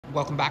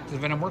Welcome back to the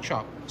Venom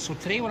Workshop. So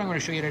today what I'm going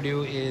to show you how to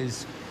do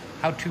is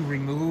how to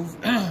remove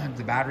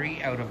the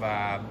battery out of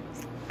a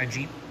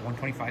Jeep,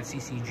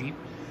 125cc Jeep.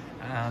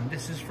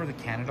 This is for the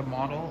Canada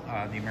model.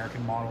 The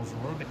American model is a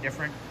little bit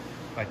different,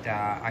 but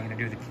I'm going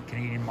to do the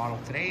Canadian model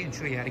today and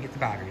show you how to get the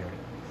battery out of it.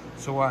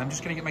 So I'm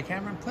just going to get my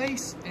camera in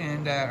place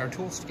and our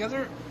tools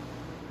together,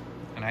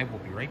 and I will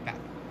be right back.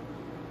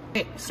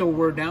 Okay, so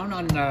we're down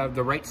on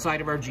the right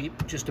side of our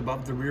Jeep, just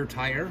above the rear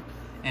tire,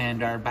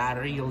 and our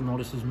battery, you'll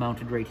notice, is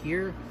mounted right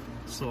here.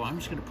 So I'm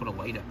just going to put a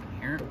light up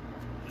in here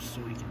just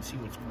so we can see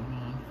what's going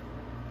on.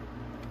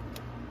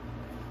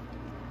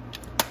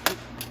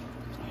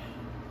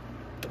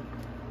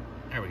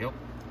 There we go.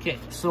 Okay,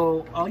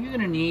 so all you're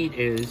going to need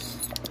is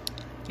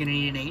you're going to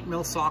need an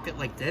 8mm socket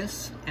like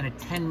this and a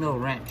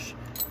 10mm wrench.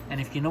 And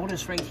if you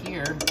notice right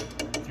here,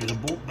 there's a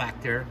bolt back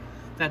there.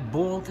 That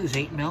bolt is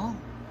 8mm.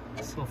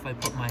 So if I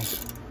put my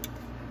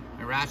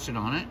ratchet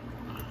on it,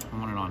 I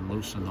want it on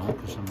loose and though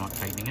because I'm not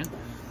tightening it.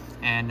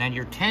 And then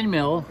your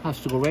 10mm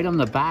has to go right on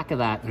the back of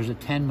that. There's a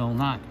 10mm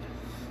nut.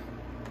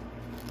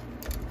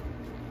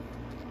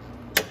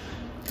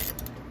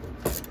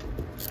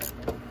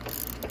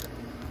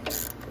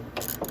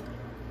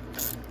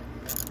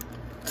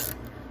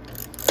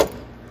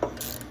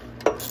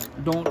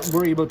 Don't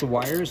worry about the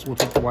wires. We'll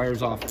take the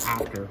wires off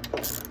after.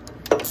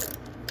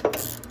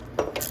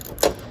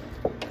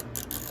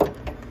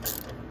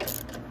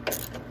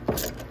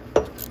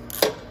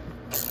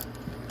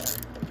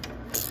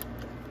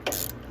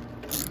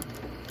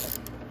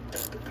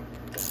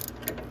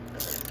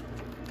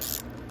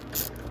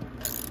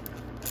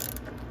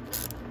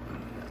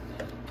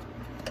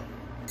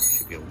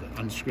 Should be able to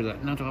unscrew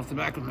that nut off the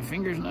back with my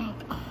fingers now.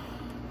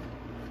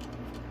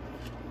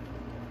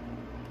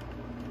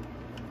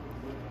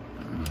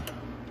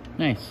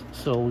 Nice.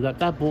 So we got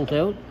that bolt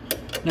out.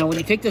 Now when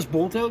you take this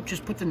bolt out,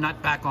 just put the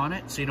nut back on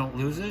it so you don't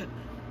lose it.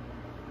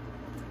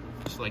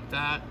 Just like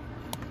that.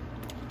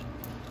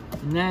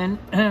 And then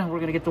we're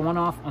gonna get the one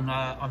off on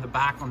the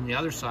back on the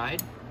other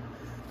side.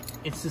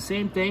 It's the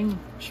same thing.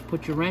 Just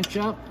put your wrench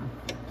up,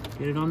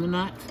 get it on the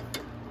nut.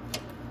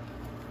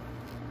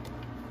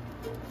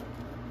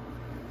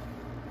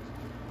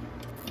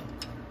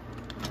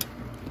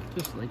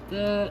 Just like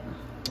that.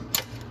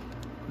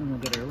 And we'll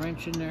get our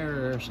wrench in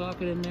there or our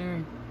socket in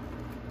there.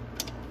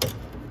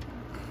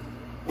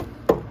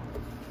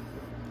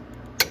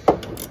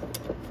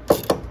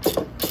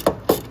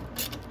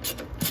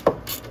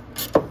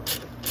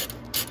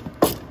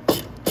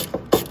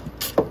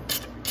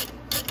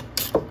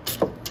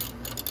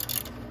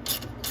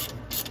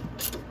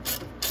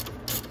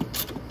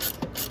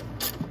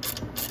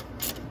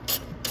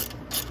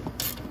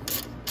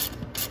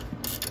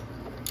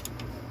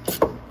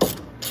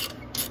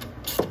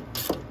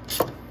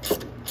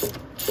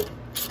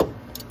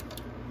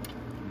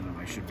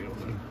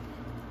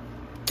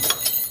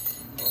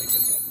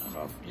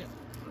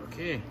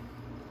 Okay,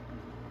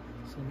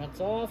 so nuts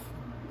off.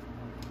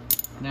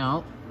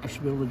 Now I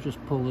should be able to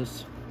just pull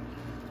this,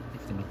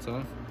 take the nuts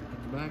off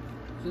at the back.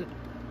 Is it?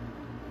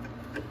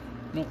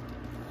 Nope,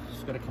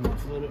 it's got to come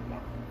off a little bit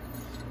more.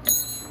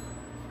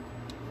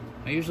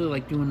 I usually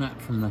like doing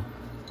that from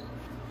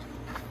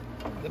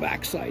the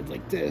back side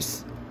like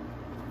this.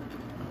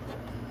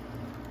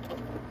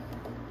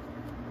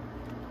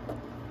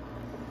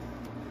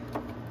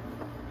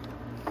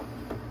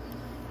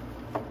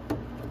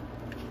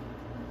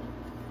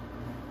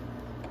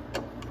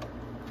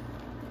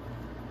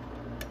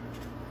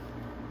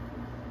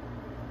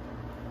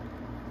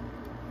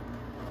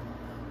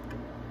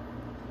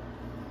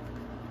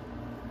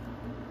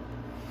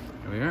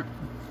 There we are.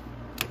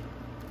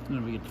 And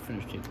then we get to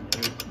finish taking it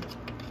out.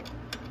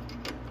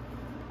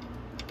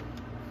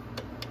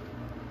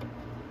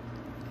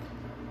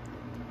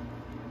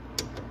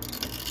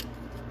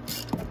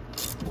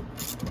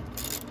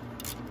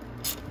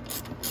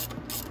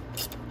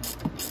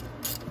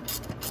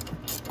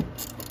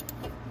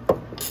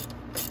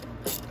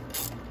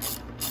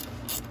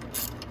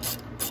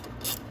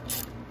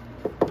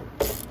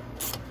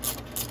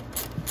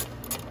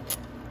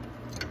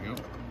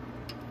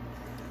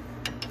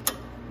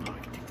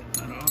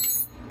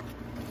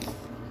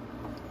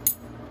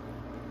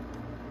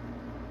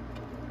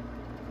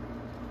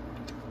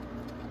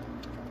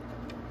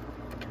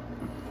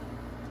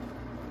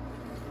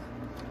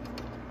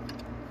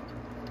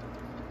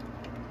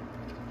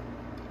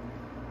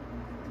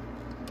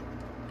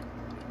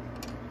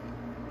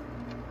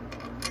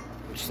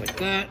 Just like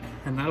that,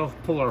 and that'll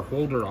pull our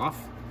holder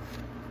off.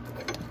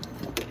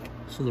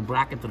 So the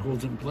bracket that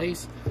holds it in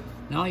place.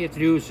 Now all you have to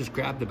do is just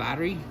grab the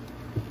battery.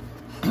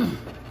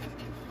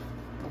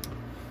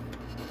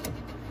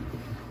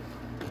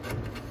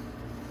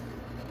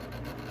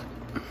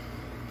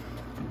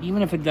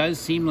 Even if it does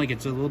seem like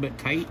it's a little bit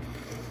tight,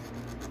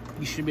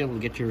 you should be able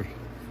to get your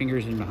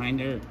fingers in behind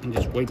there and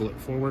just wiggle it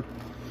forward.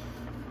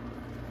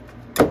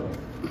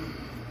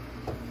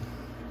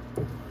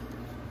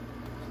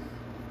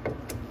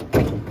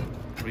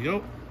 There we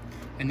go.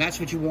 And that's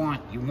what you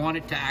want. You want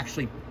it to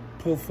actually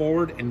pull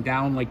forward and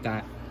down like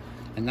that.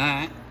 And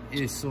that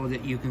is so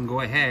that you can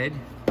go ahead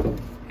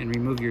and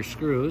remove your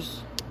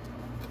screws.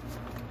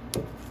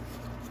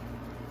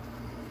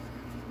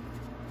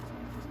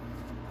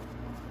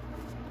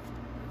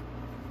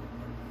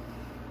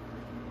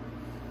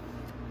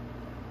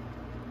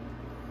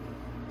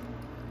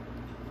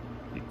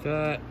 Like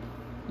that.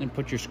 Then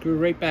put your screw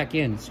right back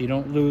in so you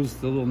don't lose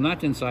the little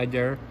nut inside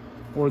there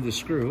or the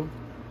screw.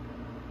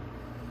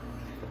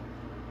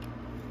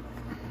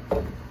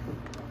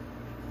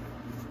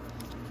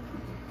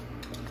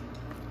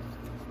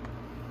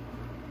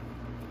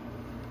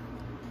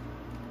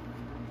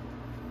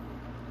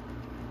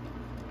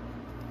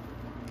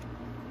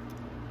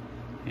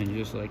 And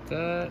just like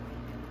that.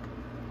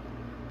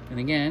 And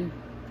again,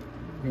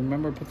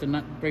 remember, put the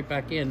nut right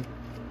back in,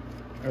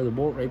 or the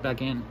bolt right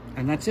back in,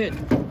 and that's it.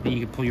 Then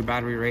you can pull your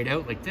battery right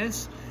out like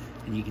this,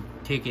 and you can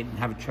take it and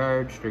have it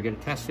charged or get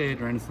it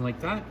tested or anything like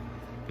that.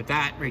 But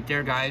that right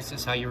there, guys,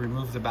 is how you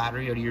remove the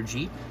battery out of your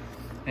Jeep.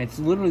 And it's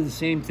literally the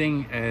same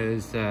thing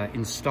as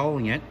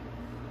installing it.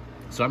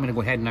 So I'm gonna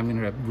go ahead and I'm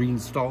gonna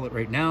reinstall it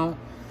right now.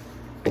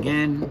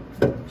 Again,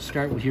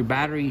 start with your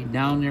battery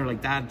down there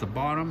like that at the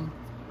bottom.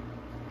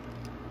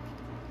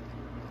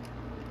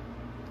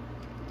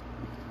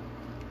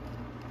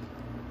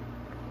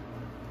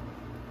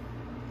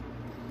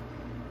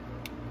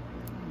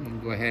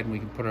 Go ahead and we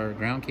can put our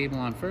ground cable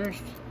on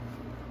first.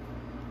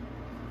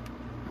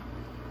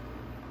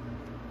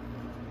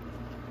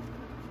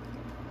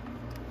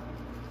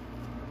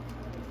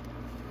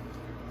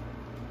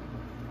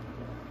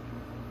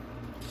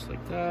 Just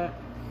like that.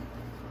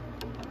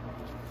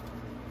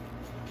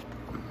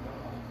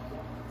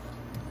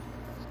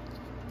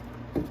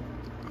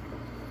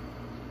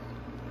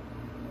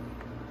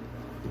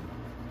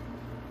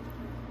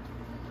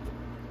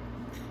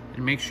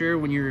 And make sure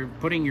when you're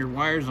putting your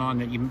wires on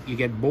that you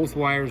get both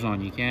wires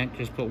on. You can't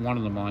just put one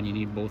of them on, you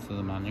need both of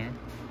them on there.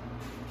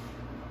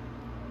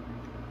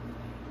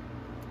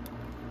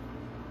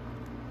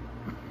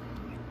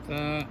 Like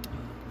that.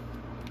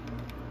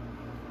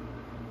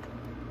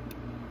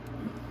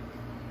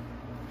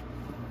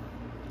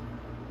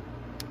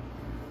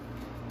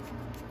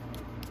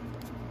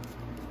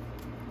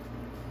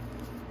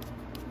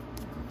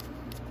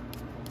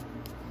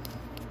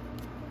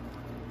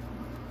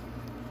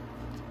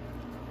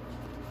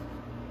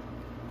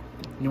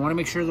 You want to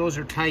make sure those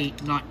are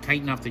tight, not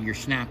tight enough that you're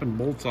snapping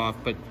bolts off,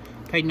 but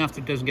tight enough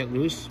that it doesn't get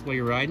loose while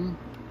you're riding.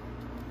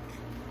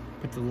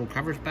 Put the little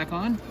covers back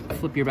on,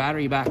 flip your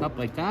battery back up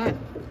like that.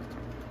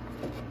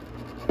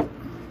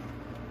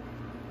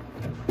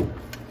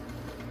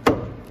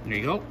 There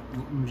you go.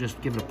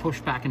 Just give it a push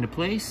back into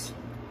place.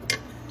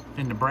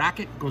 Then the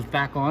bracket goes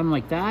back on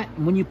like that.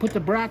 And when you put the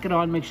bracket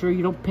on, make sure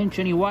you don't pinch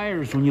any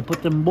wires when you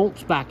put them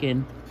bolts back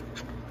in.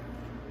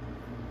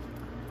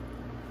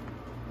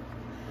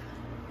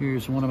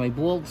 Here's one of my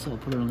bolts. I'll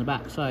put it on the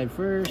back side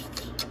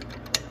first.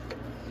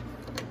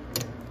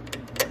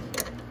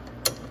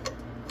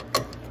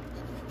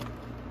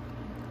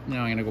 Now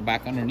I'm going to go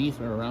back underneath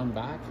or around the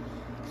back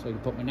so I can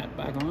put my nut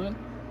back on.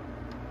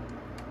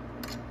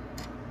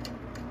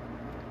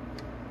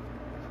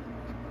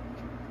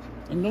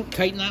 And don't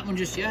tighten that one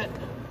just yet.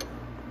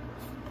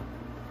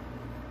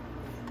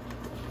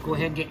 Go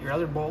ahead and get your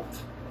other bolt.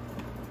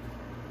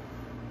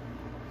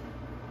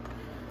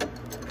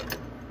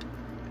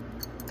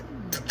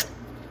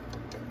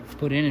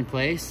 Put in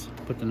place.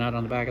 Put the nut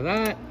on the back of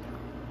that.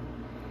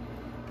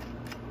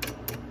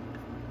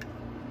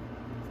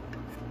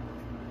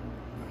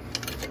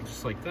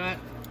 Just like that.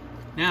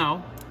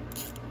 Now,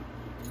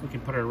 we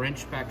can put our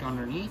wrench back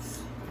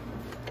underneath.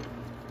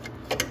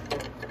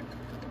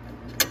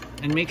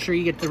 And make sure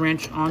you get the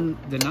wrench on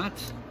the nut.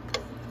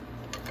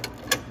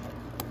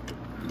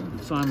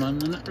 So I'm on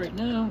the nut right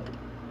now.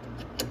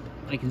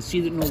 I can see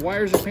that no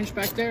wires are pinched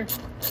back there.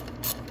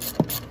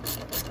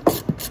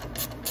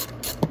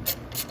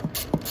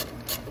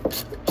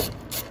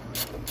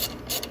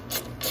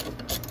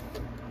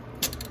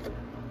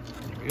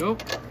 There we go.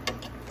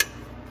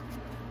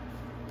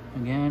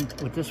 Again,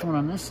 with this one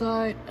on this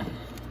side.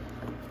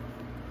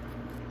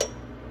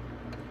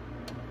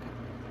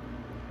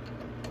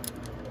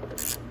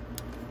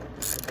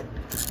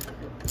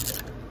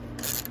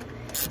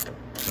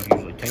 I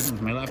usually tighten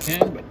with my left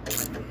hand, but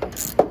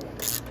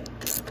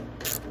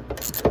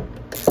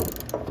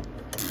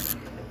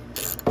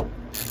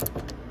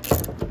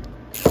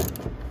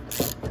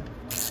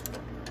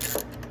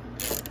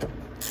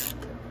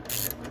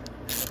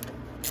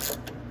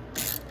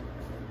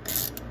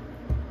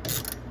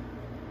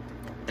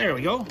there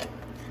we go.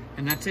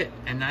 And that's it.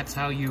 And that's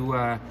how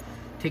you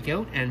take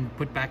out and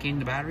put back in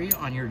the battery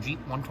on your Jeep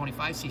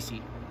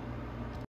 125cc.